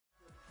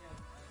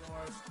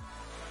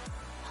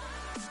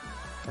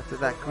After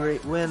that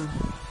great win,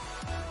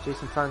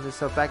 Jason finds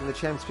himself back in the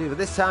champion's field, but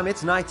this time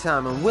it's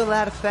nighttime, and will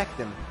that affect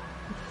him?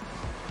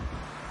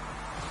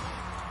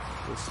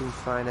 We'll soon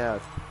find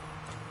out.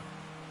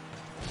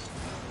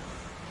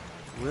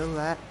 Will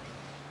that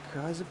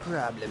cause a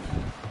problem?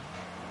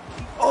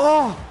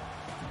 Oh!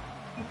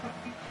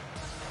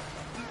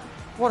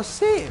 What a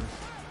save!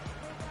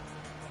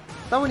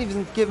 That wasn't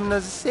even given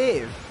as a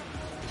save.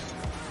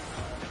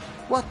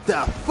 What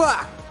the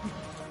fuck?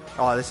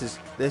 Oh,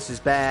 this is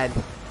bad.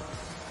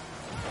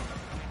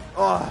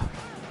 Oh,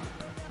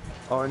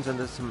 Orange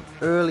under some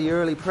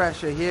early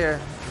pressure here.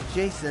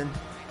 Jason,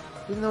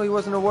 even though he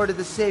wasn't awarded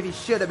the save, he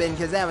should have been,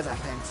 because that was a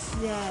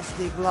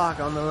fantastic block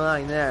on the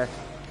line there.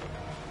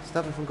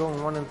 Stop him from going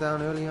 1-0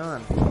 down early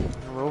on.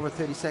 And we're over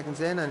 30 seconds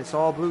in, and it's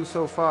all blue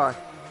so far.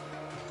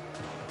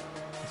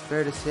 It's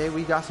fair to say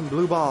we got some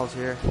blue balls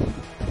here.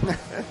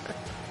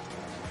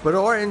 But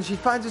Orange, he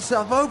finds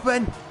himself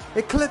open.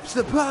 It clips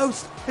the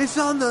post. It's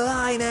on the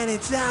line, and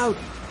it's out.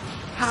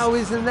 How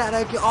isn't that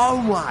a... Oh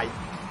my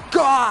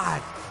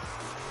God!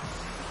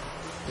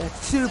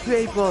 That's two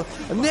people,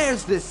 and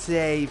there's the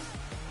save.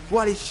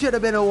 What he should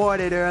have been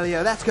awarded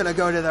earlier, that's going to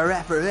go to the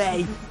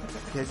referee,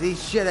 because he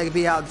should have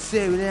been out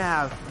too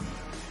now.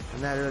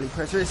 And that early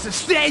pressure is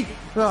sustained.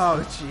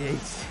 Oh,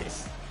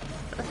 Jesus.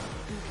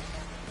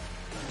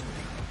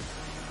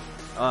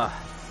 And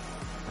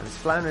he's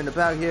floundering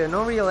about here.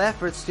 No real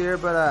efforts here,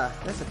 but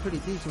that's a pretty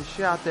decent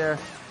shot there.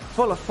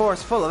 Full of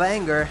force, full of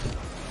anger.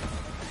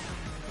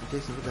 And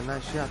Jason with a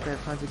nice shot there,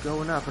 finds it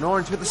going up. And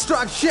Orange with a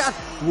strong shot.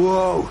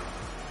 Whoa.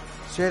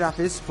 Straight off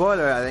his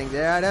spoiler, I think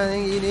there. I don't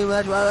think he knew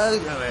much what was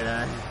going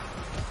on.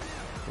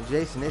 And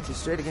Jason hits it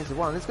straight against the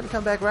wall. And it's going to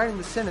come back right in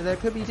the center. There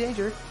could be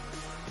danger.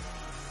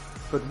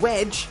 But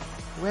Wedge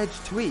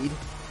Tweed,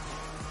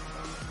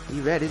 he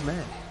read his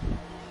man.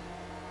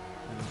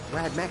 And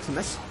Wad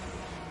Maximus.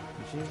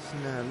 And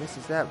Jason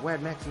misses that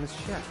Wad Maximus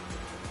shot.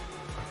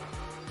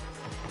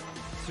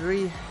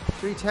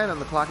 3:10 on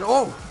the clock.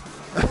 Oh!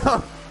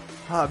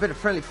 Oh, a bit of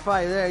friendly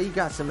fire there. He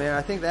got some air.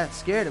 I think that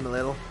scared him a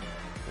little.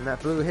 And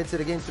that blue hits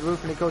it against the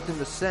roof, and it goes in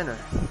the center.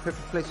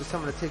 Perfect place for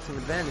someone to take some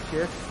advantage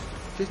here.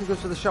 Jason goes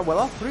for the shot. Well,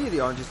 all three of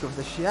the Oranges go for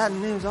the shot,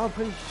 and it was all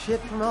pretty shit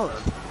from all of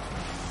them.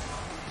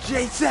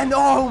 Jason,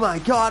 oh my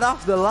God,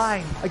 off the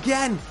line.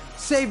 Again,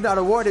 save not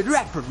awarded.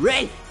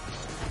 Referee!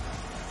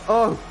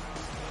 Oh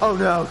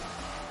no.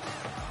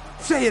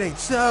 Say it ain't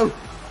so.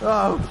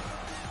 Oh.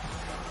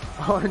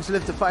 Orange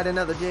live to fight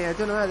another day. I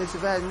don't know how they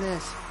survived in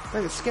this.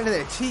 Like the skin of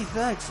their teeth,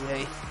 I'd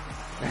say.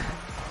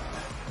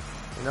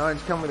 And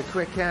Orange come with a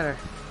quick counter.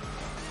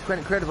 Quite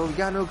incredible. We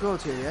got no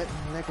goals here yet.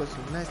 And that goes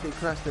nicely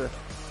across the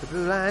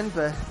blue line,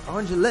 but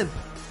Orange a limp.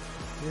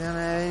 You don't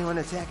have anyone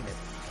attacking it.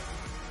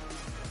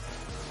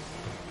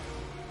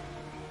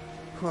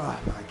 Oh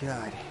my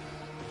God.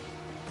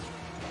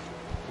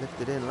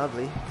 Lifted in,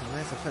 lovely. And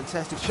that's a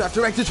fantastic shot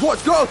directed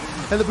towards goal.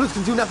 And the Blues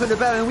can do nothing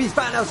about it, and we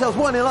find ourselves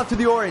 1-0 up to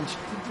the Orange.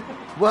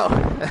 Well,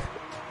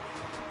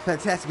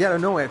 fantastic out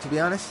of nowhere, to be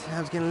honest. I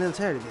was getting a little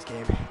tired of this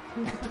game.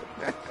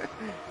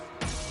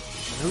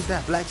 Who's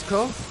that? Black's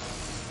Cove?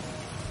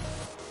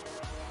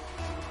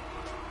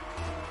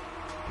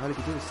 All he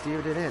could do is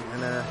steered it in.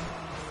 And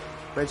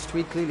Wedge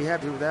Tweed clearly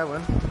happy with that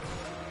one.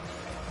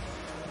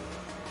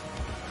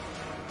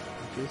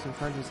 Jason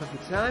finds himself in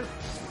time.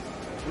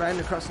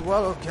 Riding across the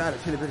wall. Oh God, I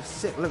feel a bit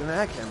sick looking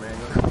at that camera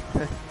angle.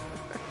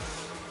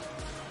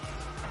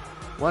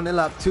 1-0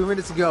 up, 2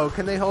 minutes to go.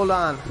 Can they hold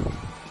on?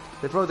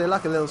 They've rode their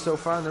luck a little so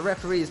far, and the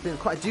referee has been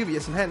quite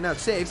dubious in handing out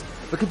saves.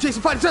 But can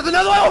Jason find himself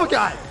another one? Oh my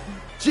God!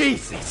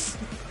 Jesus!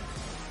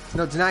 There's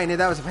no denying it.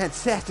 That was a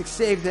fantastic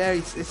save there.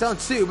 It's on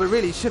 2, but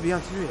really it should be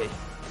on 3.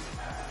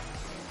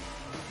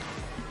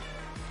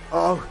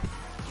 Oh,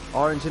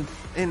 Orange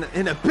in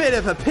a bit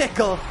of a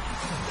pickle.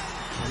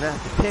 And that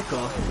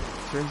pickle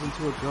turns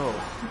into a goal.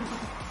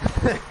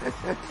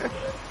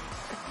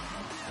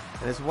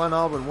 And it's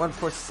 1-1 with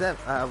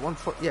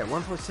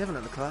 1:47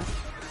 on the clock.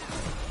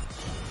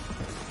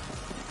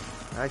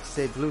 I'd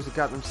say Blues have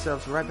got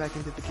themselves right back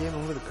into the game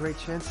and with a great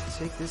chance to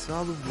take this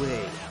all the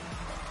way.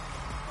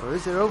 Or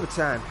is there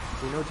overtime?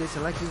 We know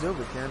Jason likes his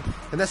overtime.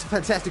 And that's a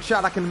fantastic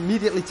shot. I can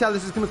immediately tell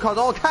this is going to cause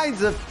all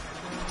kinds of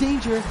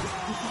danger.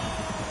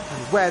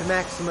 And Wad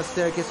Maximus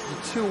there gets the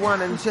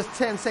 2-1, and in just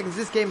 10 seconds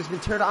this game has been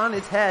turned on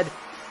its head.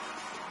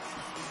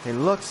 It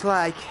looks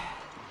like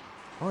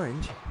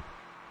Orange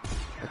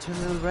are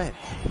turning a little red.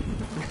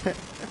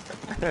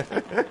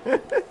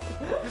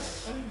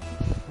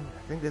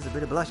 I think there's a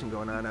bit of blushing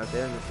going on out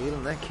there in the field,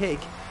 and that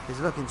cake is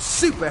looking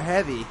super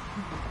heavy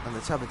on the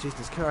top of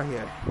Jason's car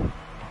here.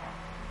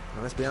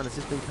 Now, let's be honest,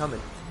 it's been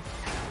coming.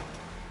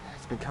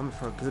 It's been coming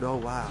for a good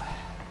old while.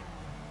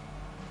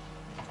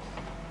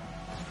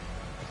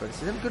 But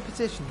it's in a good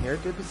position here,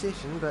 good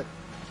position, but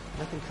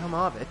nothing come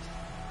of it.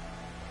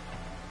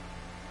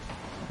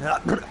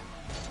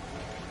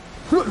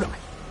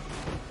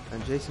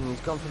 And Jason, he's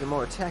gone for the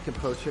more attack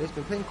approach here. He's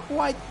been playing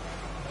quite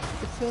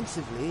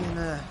defensively,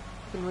 and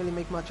couldn't really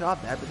make much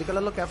of that. But they got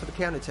to look out for the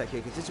counter attack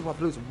here, because this is what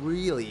Blues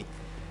really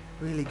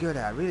really good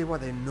at, really what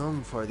they're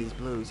known for, these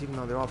Blues, even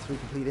though they're all three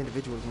complete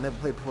individuals and never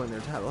played before in their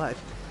entire life.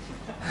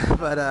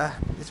 But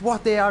it's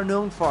what they are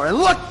known for, and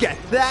look at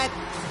that!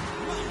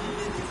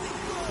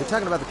 We're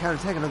talking about the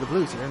counter-attacking of the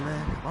Blues here, and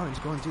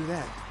Orange going to do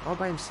that all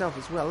by himself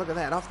as well. Look at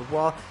that, off the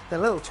wall,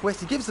 that little twist.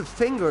 He gives the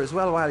finger as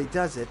well while he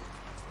does it.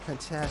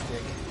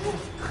 Fantastic.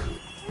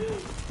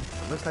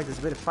 Looks like there's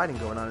a bit of fighting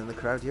going on in the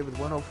crowd here with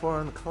 1:04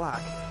 on the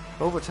clock.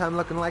 Overtime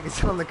looking like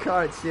it's on the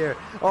cards here.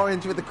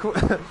 Orange with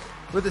the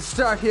with the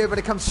start here, but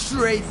it comes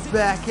straight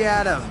back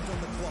at him.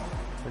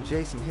 And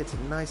Jason hits it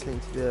nicely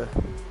into the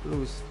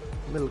Blues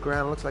middle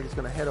ground. Looks like it's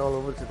going to head all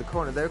over to the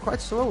corner there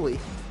quite slowly.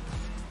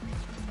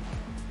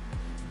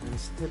 And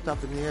it's tipped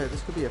up in the air.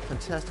 This could be a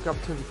fantastic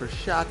opportunity for a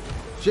shot.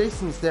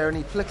 Jason's there and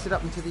he flicks it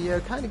up into the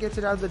air. Kind of gets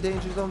it out of the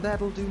danger zone.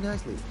 That'll do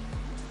nicely.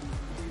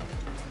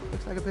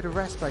 Looks like a bit of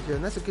respite here,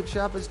 and that's a good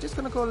shot, but it's just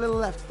going to go a little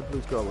left to the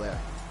Blues goal there.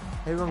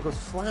 Everyone goes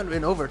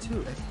floundering over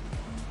to it.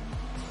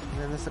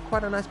 And then there's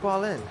quite a nice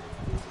ball in.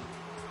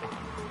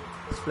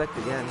 It's flicked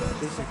again.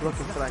 Jason's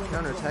looking for that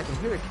counter-attack, and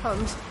here it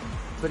comes.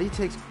 But he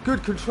takes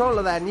good control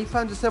of that, and he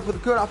finds himself with a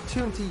good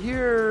opportunity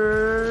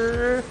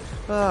here.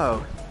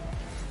 Oh.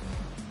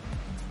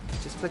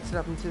 Just flicks it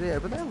up into the air,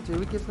 but that'll do.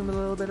 It gives them a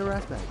little bit of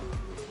respite.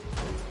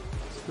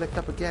 It's flicked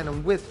up again,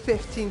 and with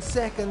 15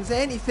 seconds,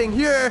 anything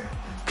here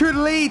could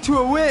lead to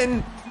a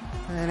win,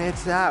 and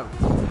it's out.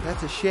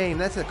 That's a shame.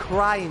 That's a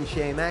crying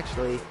shame,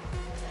 actually.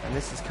 And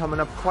this is coming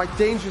up quite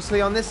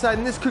dangerously on this side,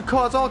 and this could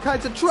cause all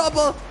kinds of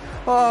trouble.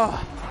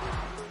 Oh.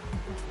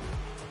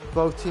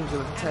 Both teams have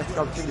a fantastic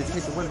opportunity to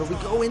take the win, but we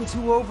go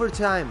into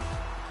overtime.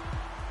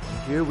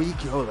 Here we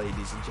go,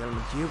 ladies and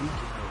gentlemen. Here we go.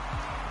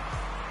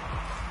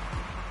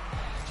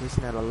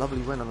 Jason had a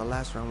lovely win on the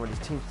last round where his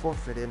team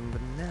forfeited,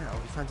 but now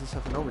he finds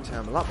himself in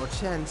overtime. A lot more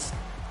chance.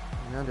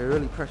 And under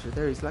early pressure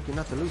there, he's lucky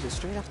not to lose it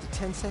straight after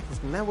 10 seconds.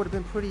 And that would have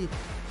been pretty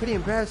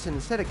embarrassing.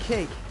 Instead of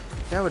cake,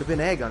 that would have been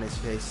egg on his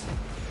face.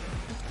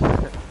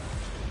 But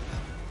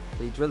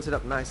he drills it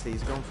up nicely.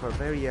 He's going for a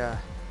very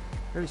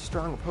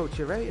strong approach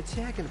here. Very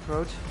attacking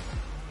approach.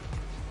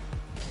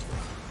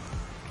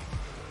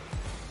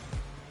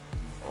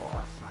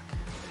 Oh, fuck.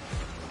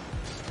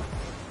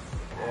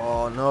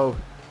 Oh, no.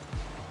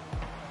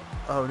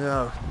 Oh,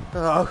 no.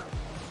 Oh.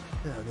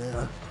 Oh,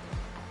 no.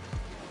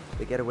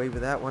 They get away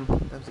with that one.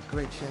 That was a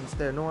great chance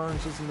there. No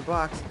oranges in the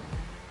box.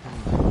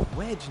 And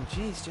Wedge and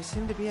Jace just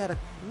seem to be at a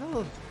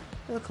little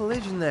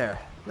collision there.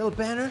 Little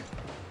banner.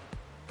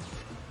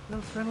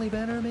 Little friendly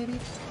banner, maybe?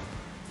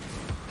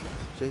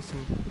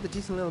 Jason with a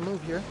decent little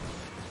move here.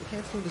 They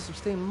can't seem to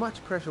sustain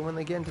much pressure when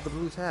they get into the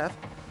Blues half.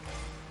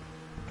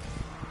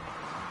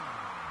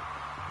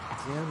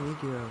 Down we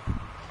go.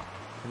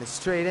 And it's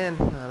straight in.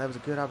 That was a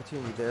good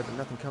opportunity there, but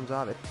nothing comes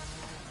of it.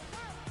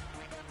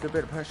 Good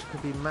bit of pressure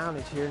could be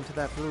mounted here into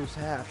that Blues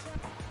half.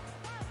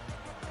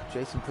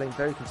 Jason playing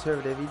very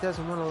conservative. He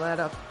doesn't want to let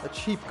up a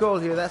cheap goal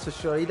here, that's for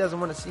sure. He doesn't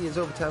want to see his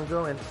overtime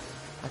going.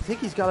 I think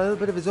he's got a little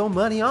bit of his own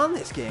money on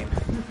this game.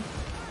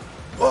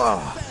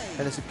 Oh,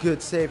 and it's a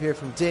good save here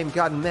from Dame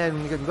Godden,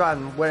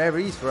 wherever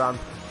he's from.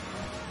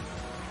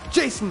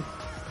 Jason!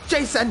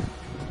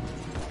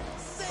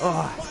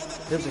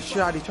 Oh, there's a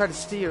shot. He tried to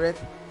steer it.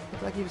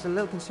 Looked like he was a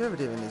little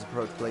conservative in his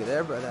approach play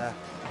there, but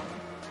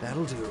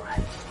that'll do.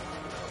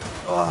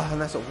 Oh,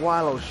 and that's a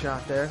wild old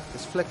shot there.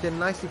 It's flicked in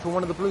nicely for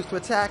one of the Blues to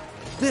attack.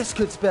 This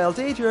could spell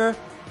danger.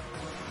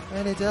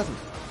 And it doesn't.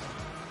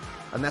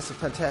 And that's a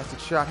fantastic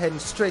shot heading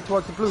straight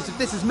towards the Blues. If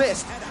this is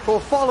missed or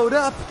followed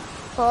up,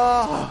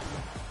 oh,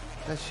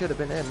 that should have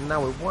been it. And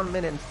now we're 1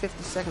 minute and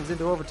 50 seconds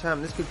into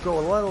overtime. This could go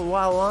a little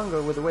while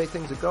longer with the way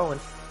things are going.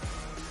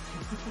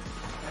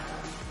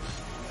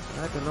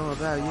 I don't know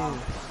about you.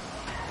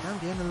 I'm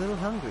getting a little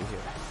hungry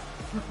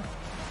here.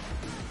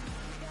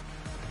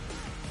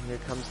 And here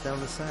comes down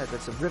the side.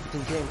 That's a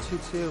riveting game,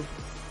 2-2.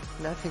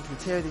 Nothing can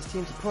tear these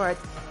teams apart.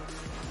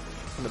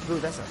 From the Blue,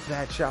 that's a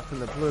bad shot from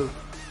the Blue.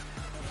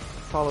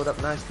 Followed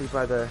up nicely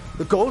by the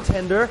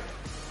goaltender.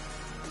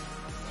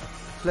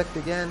 Flicked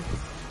again.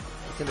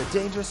 It's in a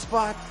dangerous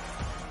spot.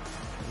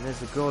 And there's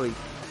the goalie.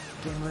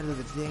 Getting rid of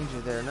the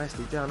danger there.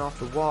 Nicely down off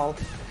the wall.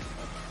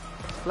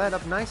 Flat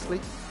up nicely.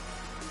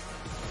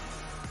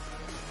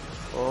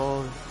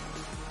 Oh.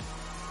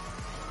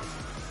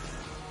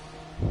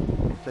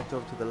 Flicked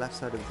over to the left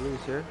side of the Blues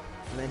here.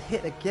 And then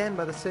hit again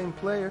by the same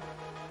player.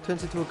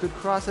 Turns into a good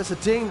cross. That's a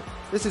ding.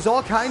 This is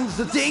all kinds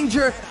of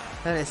danger.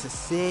 And it's a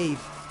save.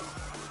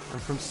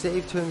 And from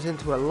save turns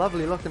into a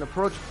lovely looking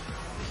approach.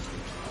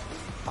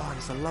 Oh, and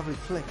it's a lovely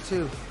flick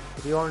too.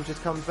 The Oranges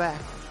come back.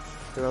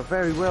 They're a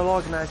very well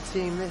organized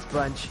team, this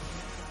bunch.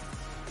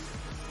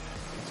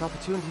 It's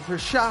opportunity for a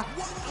shot.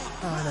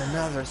 Oh, and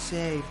another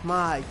save.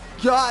 My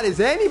God, is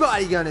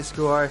anybody gonna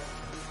score?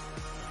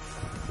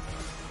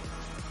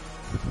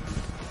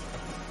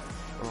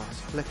 Oh,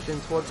 it's flicked in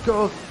towards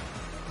goal.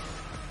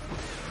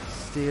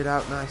 Steered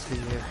out nicely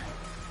here.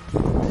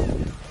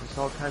 There's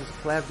all kinds of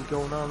clavity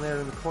going on there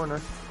in the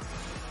corner.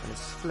 And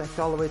it's flicked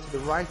all the way to the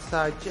right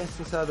side, just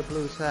inside the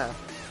Blues half.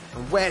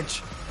 And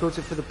Wedge goes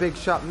in for the big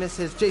shot,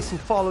 misses. Jason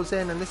follows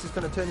in, and this is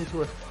going to turn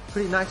into a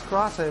pretty nice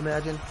cross, I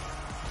imagine.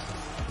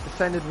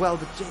 defended well,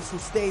 but Jason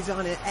stays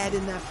on it,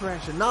 adding that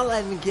pressure, not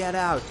letting them get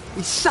out.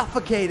 He's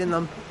suffocating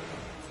them.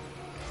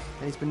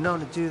 And he's been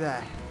known to do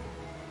that.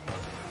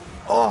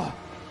 Oh,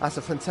 that's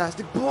a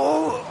fantastic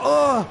ball.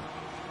 Oh,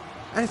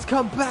 and it's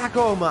come back.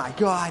 Oh my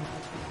God.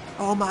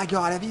 Oh my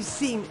God, have you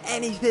seen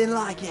anything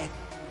like it?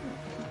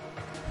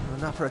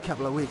 Well, not for a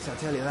couple of weeks, I'll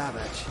tell you that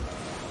much.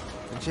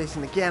 And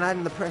Jason again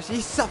adding the pressure.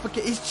 He's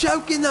suffocating. He's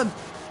choking them.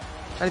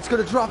 And it's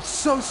going to drop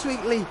so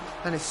sweetly.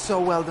 And it's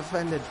so well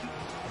defended.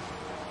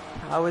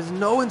 How has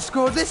no one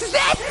scored? This is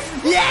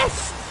it!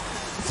 Yes!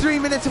 3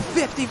 minutes and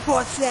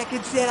 54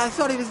 seconds in. I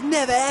thought it was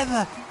never,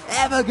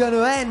 ever going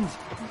to end.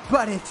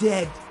 But it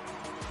did.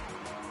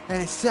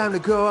 And it's time to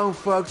go home,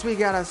 folks. We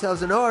got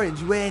ourselves an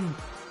orange win.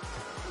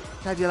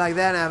 How'd you like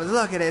that, Abbott?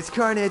 Look at it. It's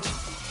carnage.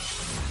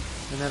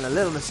 And then a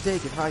little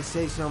mistake, if I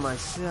say so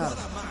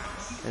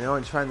myself. And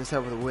Orange find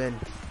themselves with a win.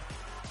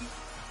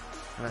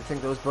 And I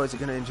think those boys are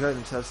going to enjoy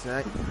themselves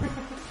tonight.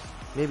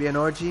 Maybe an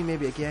orgy,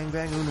 maybe a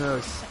gangbang, who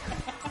knows?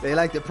 They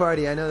like the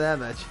party, I know that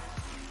much.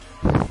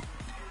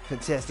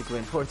 Fantastic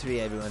win. 4-3,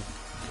 everyone.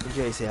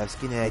 Enjoy yourselves.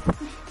 Good night.